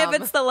only jam.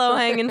 if it's the low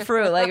hanging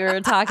fruit, like we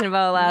were talking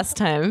about last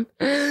time.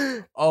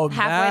 Oh,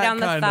 halfway down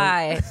the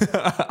thigh.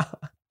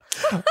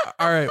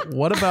 All right.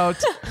 What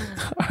about?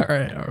 All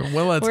right.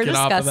 Well, let's get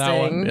off of that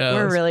one. Yeah,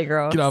 we're really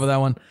gross. Get off of that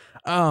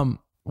one.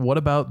 What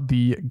about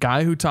the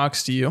guy who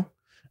talks to you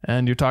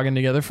and you're talking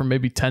together for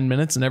maybe 10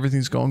 minutes and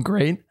everything's going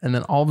great, and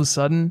then all of a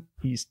sudden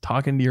he's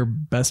talking to your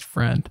best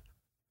friend?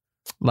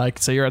 Like,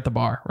 say you're at the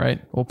bar,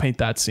 right? We'll paint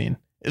that scene.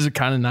 Is it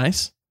kind of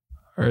nice,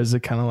 or is it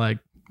kind of like,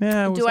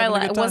 yeah?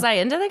 Was I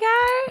into the guy?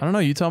 I don't know.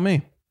 You tell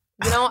me.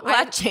 You know,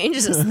 that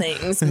changes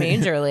things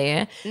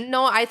majorly.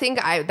 No, I think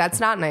that's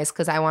not nice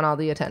because I want all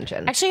the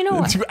attention. Actually, you know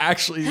what?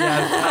 Actually,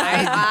 yeah.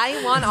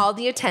 I want all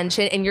the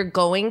attention, and you're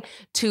going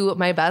to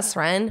my best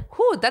friend.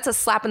 Whew, that's a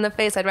slap in the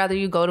face. I'd rather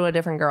you go to a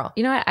different girl.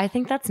 You know what? I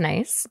think that's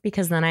nice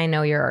because then I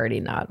know you're already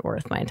not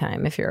worth my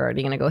time if you're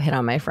already going to go hit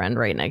on my friend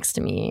right next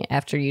to me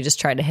after you just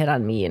tried to hit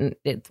on me and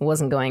it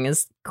wasn't going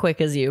as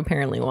quick as you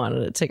apparently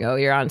wanted it to go.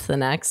 You're on to the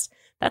next.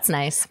 That's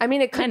nice. I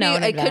mean, it could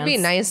be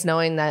nice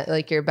knowing that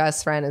like your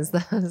best friend is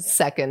the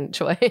second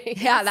choice.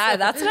 Yeah,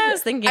 that's what I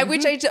was thinking. I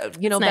wish best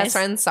nice.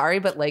 Friends, sorry,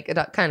 but like it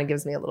kind of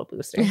gives me a little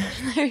booster.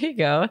 There you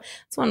go.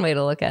 That's one way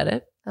to look at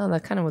it. Oh,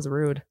 that kind of was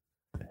rude.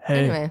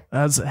 Hey, anyway.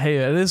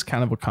 It is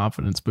kind of a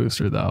confidence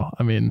booster though.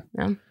 I mean,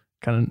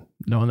 kind of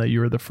knowing that you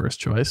were the first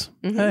choice.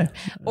 Mm-hmm. Hey.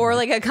 Or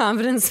like a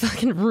confidence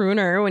fucking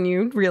ruiner when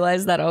you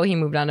realize that, he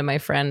moved on to my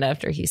friend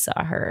after he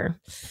saw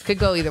her. Could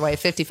go either way,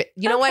 50-50.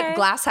 You know what?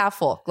 Glass half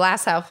full.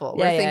 Glass half full.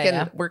 We're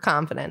thinking we're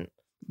confident.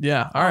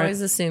 Yeah. All right.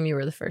 Always assume you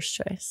were the first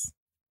choice.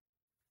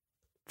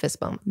 Fist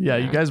bump. Yeah,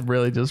 you guys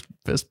really just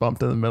fist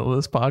bumped in the middle of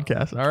this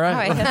podcast. All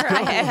right.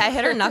 I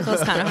hit her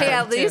knuckles kind of hard. Hey,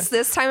 at least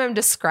this time I'm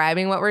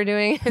describing what we're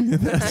doing.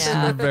 That's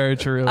very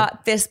true.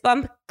 Fist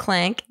bump,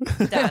 clank,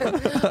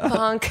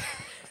 bonk.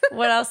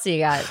 What else do you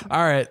got?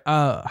 All right.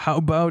 How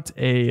about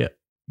a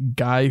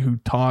guy who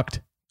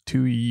talked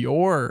to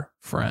your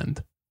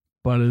friend,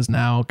 but is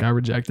now got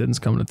rejected and is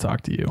coming to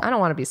talk to you? I don't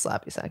want to be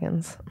sloppy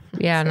seconds.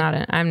 Yeah,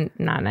 I'm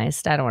not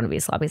nice. I don't want to be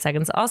sloppy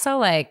seconds. Also,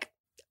 like,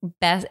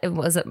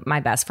 was it my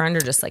best friend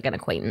or just like an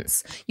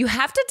acquaintance? You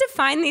have to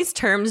define these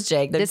terms,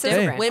 Jake. They're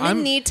different.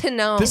 Women need to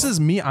know. This is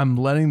me. I'm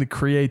letting the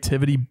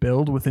creativity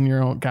build within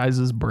your own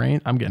guys'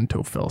 brain. I'm getting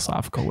too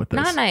philosophical with this.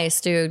 Not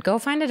nice, dude. Go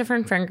find a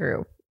different friend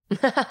group.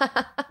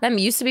 Them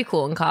used to be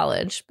cool in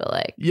college, but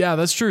like, yeah,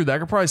 that's true. That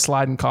could probably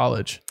slide in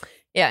college.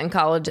 Yeah, in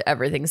college,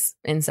 everything's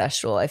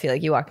incestual. I feel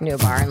like you walk into a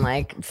bar and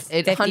like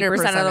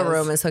 50% of the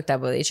room is hooked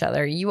up with each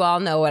other. You all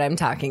know what I'm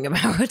talking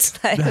about.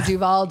 Because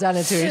you've all done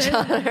it to each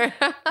other.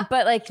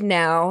 But like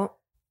now,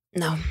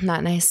 no,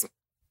 not nice.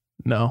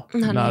 No,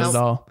 not at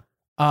all.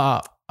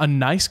 A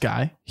nice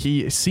guy.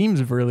 He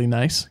seems really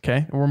nice.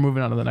 Okay, we're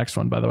moving on to the next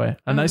one. By the way,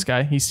 a nice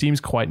guy. He seems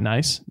quite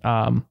nice.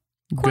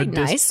 Quite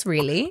nice,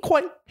 really.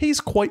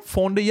 He's quite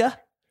fond of you.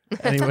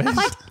 Anyways.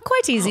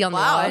 quite easy on the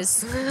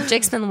eyes.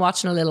 Jake's been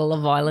watching a little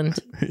Love Island.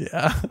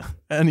 Yeah.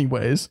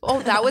 Anyways.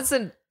 Oh, that was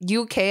a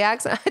UK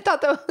accent. I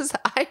thought that was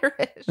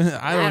Irish.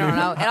 I don't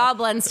know. It all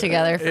blends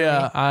together for me.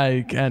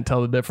 I can't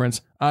tell the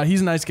difference. He's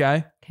a nice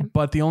guy,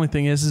 but the only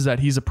thing is that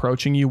he's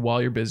approaching you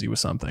while you're busy with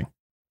something.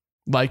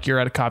 Like you're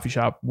at a coffee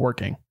shop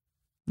working.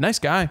 Nice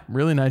guy.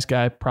 Really nice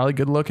guy. Probably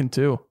good looking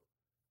too.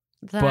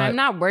 But I'm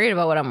not worried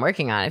about what I'm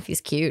working on if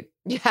he's cute.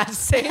 Yeah,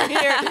 same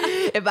here.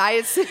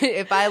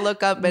 if I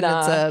look up and it's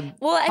a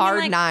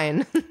hard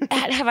 9.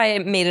 Have I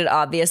made it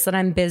obvious that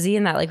I'm busy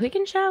and that like we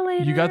can chat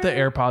later? You got the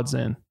AirPods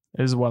in.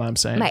 is what I'm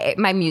saying.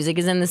 My music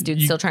is in. This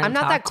dude's still trying I'm to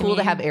not that talk cool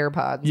to to me. have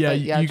AirPods. Yeah,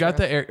 but you got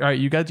true. the all right.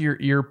 You got your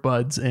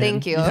earbuds in.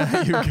 Thank you.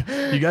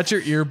 Yeah, you got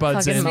your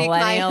earbuds Fucking in.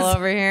 millennial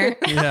over here.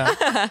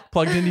 Yeah,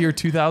 plugged into your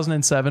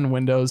 2007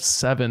 Windows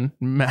 7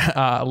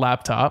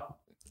 laptop.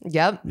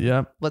 Yep.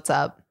 Yep. What's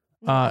up?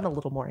 I'm a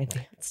little more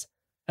advanced.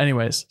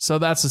 Anyways, so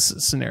that's a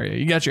scenario.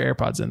 You got your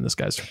AirPods in. This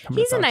guy's coming.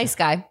 He's a nice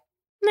guy.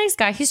 Nice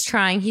guy. He's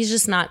trying. He's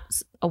just not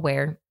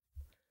aware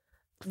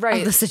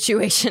of the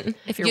situation.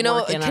 If you're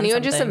working can on you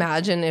something. just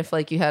imagine if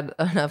like you had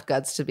enough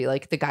guts to be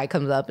like, the guy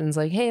comes up and is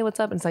like, hey, what's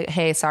up? And it's like,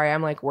 hey, sorry,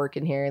 I'm like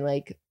working here. And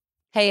like,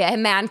 hey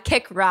man,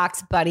 kick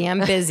rocks, buddy. I'm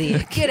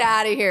busy. get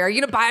out of here. Are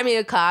you gonna buy me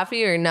a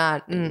coffee or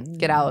not?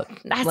 Get out.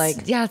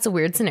 It's a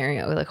weird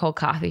scenario, like whole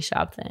coffee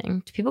shop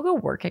thing. Do people go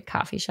work at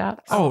coffee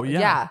shops? Oh yeah.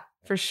 Yeah,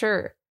 for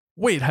sure.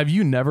 Wait, have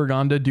you never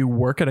gone to do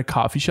work at a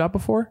coffee shop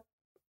before?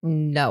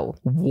 No.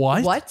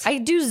 What? I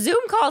do Zoom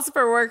calls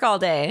for work all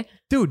day.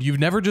 Dude, you've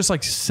never just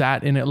like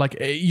sat in it like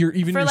you're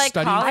studying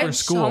college for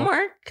school.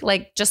 homework,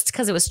 like just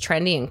because it was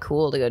trendy and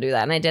cool to go do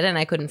that, and I did it, and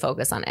I couldn't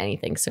focus on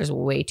anything because there's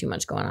way too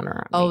much going on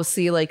around me. Oh,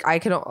 see, like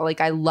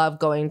I love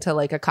going to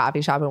like a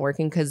coffee shop and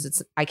working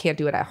because I can't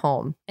do it at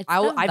home.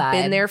 I've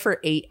been there for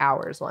 8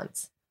 hours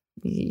once.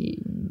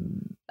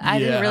 I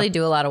didn't really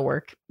do a lot of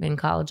work in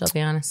college, I'll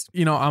be honest.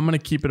 You know, I'm gonna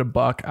keep it a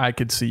buck. I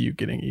could see you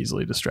getting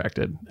easily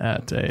distracted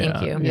at a.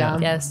 Thank you. Yeah.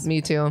 Yes.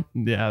 Me too.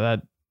 Yeah,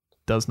 that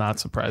does not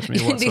surprise me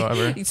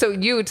whatsoever. So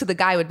you to the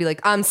guy would be like,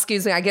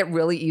 excuse me, I get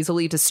really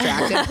easily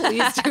distracted.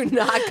 Please do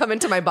not come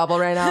into my bubble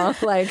right now.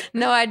 Like,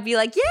 no, I'd be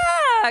like,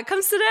 yeah,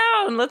 come sit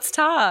down. Let's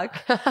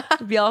talk.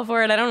 I'd be all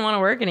for it. I don't want to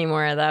work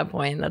anymore at that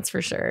point. That's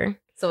for sure.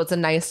 So it's a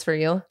nice for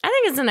you. I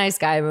think it's a nice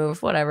guy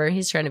move. Whatever.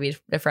 He's trying to be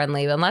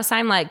friendly. But unless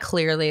I'm like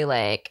clearly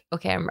like,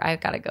 okay,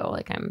 I've got to go.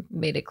 Like I'm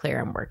made it clear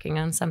I'm working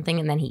on something,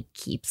 and then he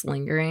keeps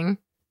lingering.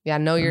 Yeah,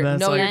 know your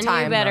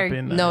time. You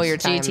better know your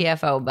time.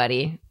 GTFO,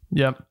 buddy.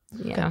 Yep.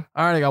 Yeah.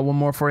 All right, I got one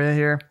more for you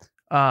here.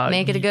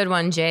 Make it a good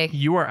one, Jake.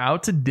 You are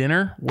out to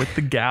dinner with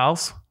the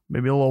gals,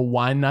 maybe a little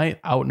wine night,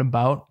 out and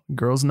about,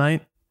 girls'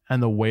 night,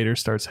 and the waiter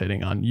starts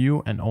hitting on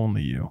you and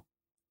only you.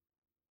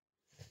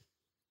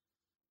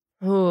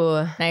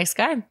 Ooh. Nice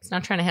guy. He's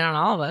not trying to hit on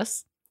all of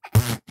us.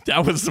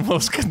 That was the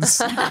most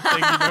conceited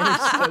thing you've ever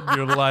said in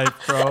your life,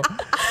 bro.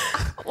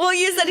 Well,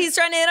 you said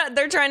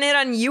they're trying to hit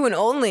on you and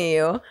only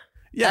you.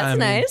 Yeah, That's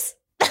nice.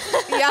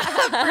 Yeah,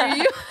 for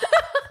you.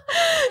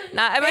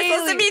 Am I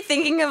supposed to be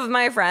thinking of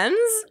my friends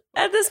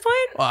at this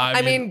point? Well,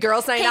 I mean,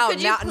 girls' night out,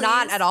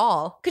 not at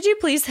all. Could you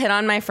please hit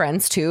on my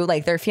friends too?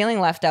 Like they're feeling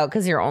left out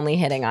because you're only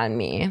hitting on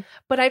me.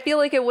 But I feel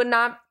like it would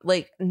not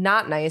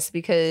nice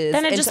because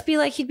then it'd just be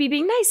like he'd be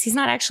being nice. He's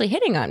not actually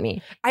hitting on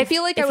me. I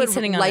feel like I would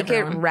like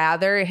it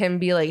rather him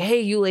be like,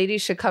 hey, you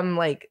ladies should come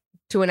like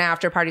to an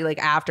after party like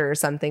after or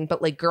something.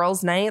 But like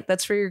girls' night,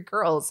 that's for your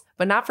girls,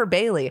 but not for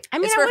Bailey. I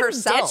mean, it's I for wouldn't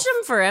herself. ditch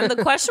him for him. The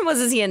question was,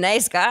 is he a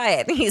nice guy?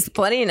 I think he's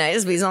plenty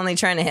nice, but he's only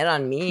trying to hit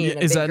on me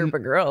and a big group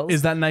of girls.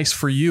 Is that nice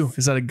for you?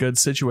 Is that a good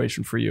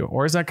situation for you?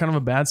 Or is that kind of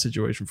a bad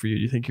situation for you?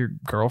 Do you think your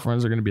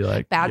girlfriends are going to be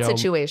like, bad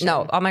situation?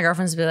 No, all my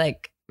girlfriends would be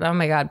like, oh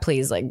my God,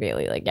 please, like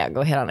Bailey, like, yeah,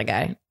 go hit on a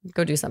guy.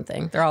 Go do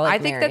something. They're all like,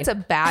 I think that's a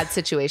bad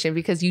situation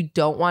because you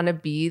don't want to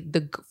be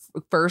the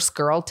first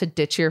girl to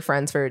ditch your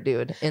friends for a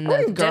dude in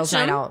the girls'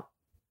 night out.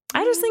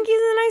 I just think he's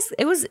a nice.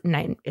 It was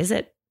nice. Is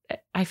it?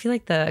 I feel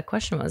like the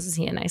question was, is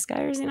he a nice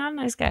guy or is he not a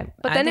nice guy?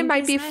 But then it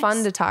might be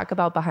fun to talk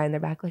about behind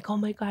their back. Like, oh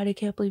my God, I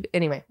can't believe it.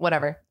 Anyway,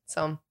 whatever.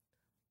 So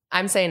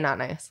I'm saying not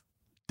nice.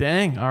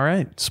 Dang. All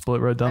right.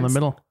 Split right down the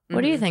middle.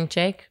 What do you think,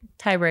 Jake?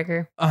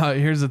 Tiebreaker.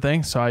 Here's the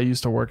thing. So I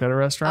used to work at a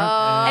restaurant.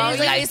 And he's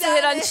like, I used to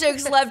hit on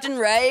chicks left and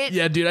right.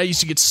 Yeah, dude. I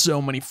used to get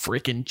so many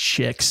freaking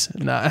chicks.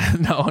 No.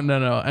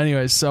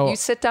 Anyways, so you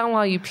sit down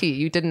while you pee.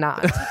 You did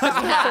not.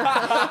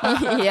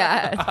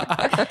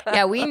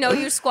 Yeah. We know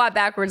you squat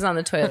backwards on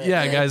the toilet.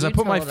 Yeah, guys. I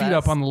put my feet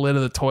up on the lid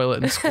of the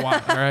toilet and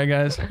squat. All right,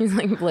 guys. He's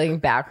like laying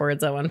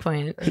backwards at one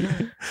point.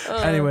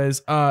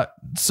 Anyways,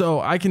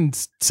 so I can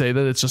say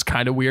that it's just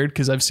kind of weird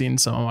because I've seen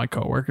some of my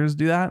coworkers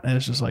do that, and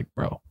it's just like,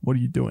 bro, what are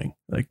you doing?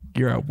 Like,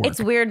 you're at work. It's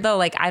weird though.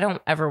 Like, I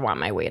don't ever want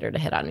my waiter to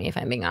hit on me if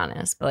I'm being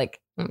honest. But like,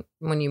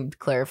 when you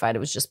clarified it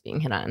was just being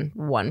hit on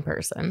one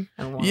person.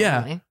 And one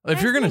only.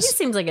 If you're gonna, he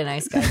seems like a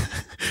nice guy.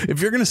 If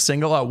you're gonna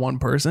single out one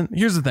person,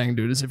 here's the thing,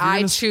 dude. Is if you're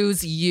I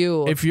choose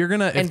you. If you're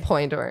gonna and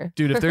point to her,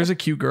 dude. If there's a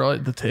cute girl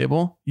at the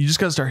table, you just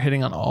gotta start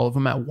hitting on all of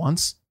them at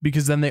once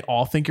because then they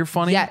all think you're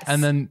funny. Yes.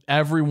 And then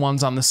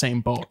everyone's on the same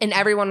boat. And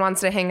everyone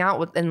wants to hang out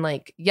with. And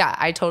like, yeah,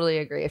 I totally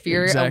agree. If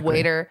you're a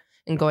waiter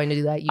and going to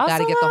do that, you got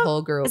to get the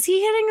whole group. Is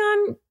he hitting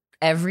on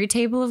every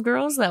table of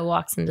girls that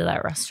walks into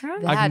that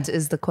restaurant? That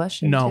is the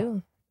question.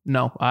 No,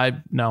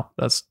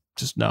 that's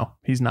just no.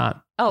 He's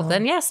not. Oh,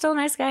 then yeah, still a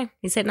nice guy.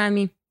 He's hitting on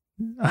me.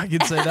 I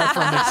can say that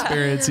from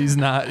experience. He's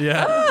not.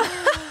 Yeah.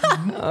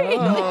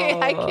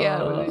 I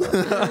can't.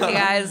 Hey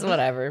guys,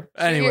 whatever.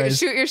 Anyways,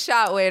 shoot your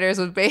shot, waiters,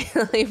 with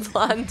Bailey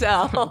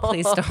Blondell.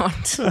 Please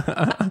don't.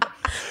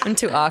 I'm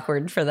too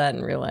awkward for that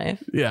in real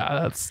life.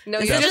 Yeah, that's No,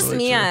 This you're is just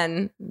definitely me true.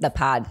 on the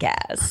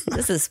podcast.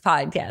 This is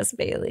Podcast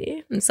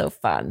Bailey. It's so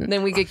fun.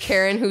 Then we get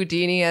Karen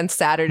Houdini on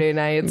Saturday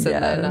nights,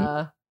 and then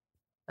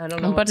I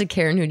don't know. I'm about to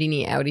Karen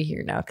Houdini out of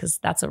here now because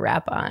that's a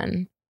wrap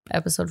on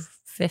episode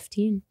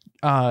 15.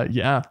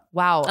 Yeah.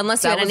 Wow.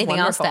 Unless you that had was anything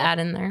else to wonderful. add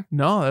in there.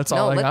 No, that's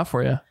all I got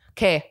for you.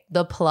 Okay,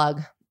 the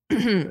plug.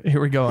 Here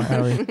we go,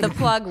 Allie. The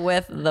plug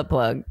with the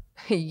plug.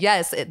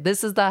 Yes,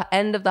 this is the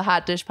end of the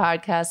Hot Dish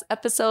Podcast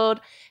episode.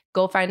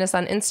 Go find us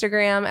on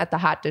Instagram at the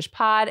Hot Dish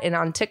Pod and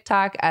on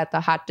TikTok at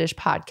the Hot Dish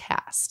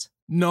Podcast.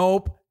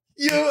 Nope.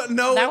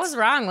 That was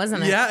wrong,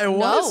 wasn't it? Yeah, it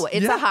was. No,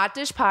 it's a Hot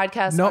Dish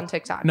Podcast on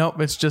TikTok. Nope,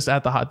 it's just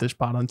at the Hot Dish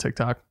Pod on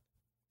TikTok.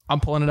 I'm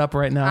pulling it up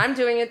right now. I'm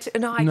doing it too.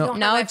 No, I No. don't.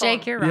 No, have my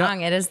Jake, phone. you're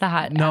wrong. It is the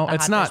hot. No, the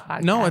it's Hot Dish not.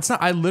 Podcast. No, it's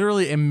not. I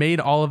literally made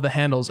all of the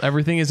handles.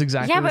 Everything is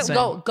exactly Yeah, the but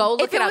same. Go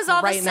look If it it up was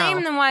all right the same,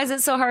 now. then why is it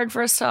so hard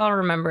for us to all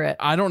remember it?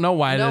 I don't know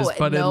why it is,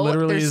 but it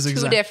literally there's is two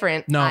exact.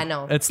 different. No, I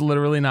know. it's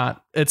literally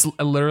not. It's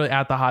literally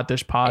at the Hot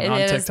Dish Pod on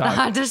It is the TikTok.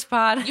 Hot Dish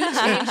Pod. You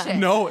changed it.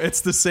 No, it's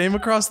the same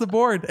across the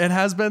board. It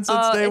has been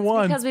since day it's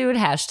one. because we would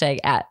hashtag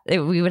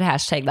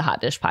the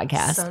Hot Dish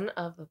Podcast. Son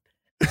of a.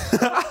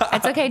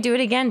 It's okay. Do it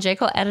again. Jake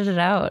will edit it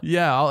out.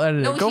 Yeah, I'll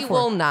edit No, it. Go he for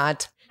will it.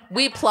 not.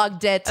 We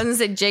plugged it. I was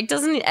gonna say Jake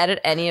doesn't edit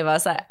any of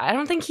us. I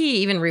don't think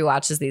he even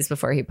rewatches these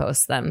before he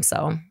posts them.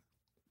 So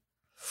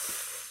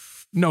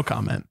No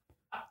comment.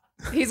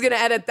 He's gonna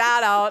edit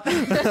that out.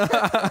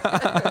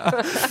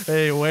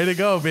 Hey, way to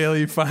go,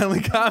 Bailey. You finally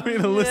got me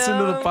to listen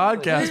to the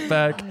podcast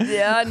back.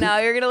 yeah, now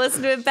you're gonna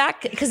listen to it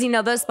back because you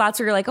know those spots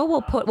where you're like, oh,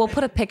 we'll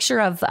put a picture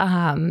of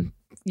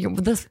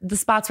the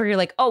spots where you're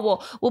like, oh,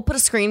 well, we'll put a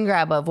screen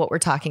grab of what we're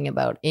talking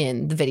about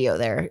in the video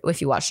there. If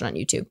you watch it on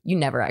YouTube, you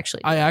never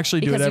actually. I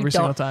actually do Because it you every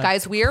single don't- time.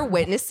 Guys, we are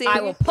witnessing. I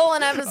will pull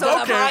an episode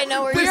up Okay. right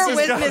now where This you're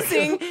is gotta-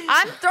 witnessing.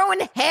 I'm throwing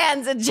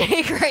hands at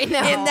Jake right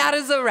now. And that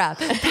is a wrap.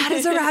 That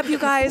is a wrap, you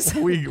guys.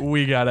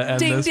 we gotta end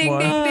Ding, this ding,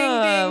 one. ding, ding,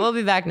 ding. We'll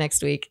be back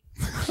next week.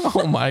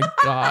 Oh my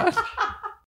god.